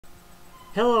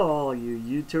Hello all you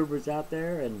YouTubers out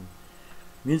there and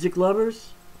music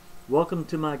lovers. Welcome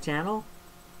to my channel.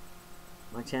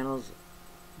 My channel's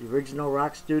the Original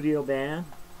Rock Studio Band.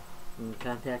 You can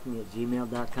contact me at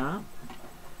gmail.com.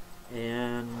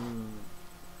 And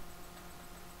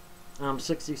I'm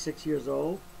 66 years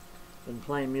old. Been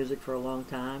playing music for a long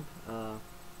time. I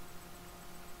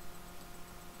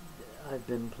haven't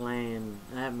been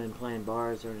playing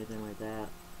bars or anything like that.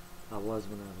 I was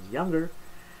when I was younger.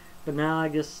 But now I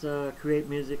just create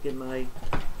music in my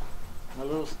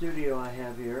little studio I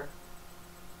have here.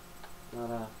 A lot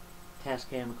of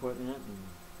Tascam equipment and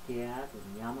Fiat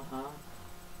and Yamaha.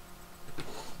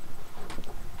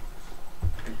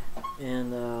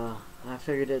 And I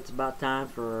figured it's about time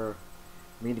for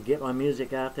me to get my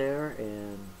music out there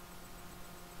and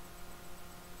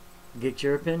get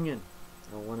your opinion.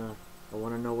 I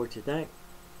wanna know what you think.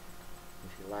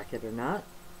 If you like it or not.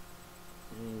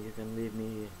 And you can leave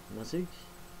me a message.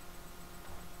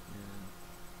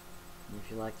 And if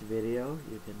you like the video,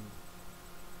 you can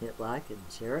hit like and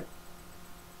share it.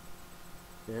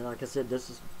 And like I said, this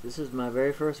is my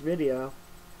very first video,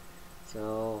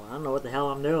 so I don't know what the hell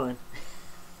I'm doing.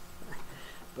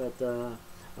 But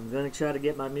I'm going to try to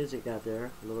get my music out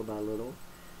there little by little,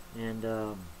 and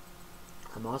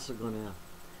I'm also going to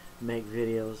make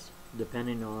videos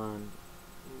depending on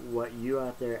what you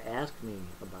out there ask me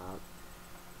about.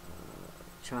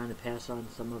 Trying to pass on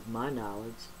some of my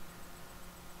knowledge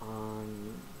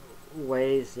on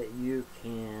ways that you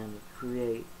can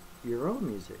create your own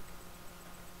music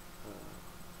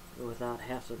without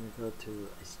having to go to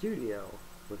a studio,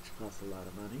 which costs a lot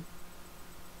of money.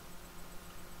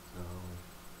 So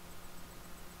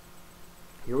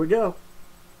here we go.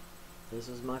 This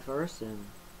is my first, and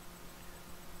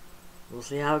we'll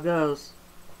see how it goes.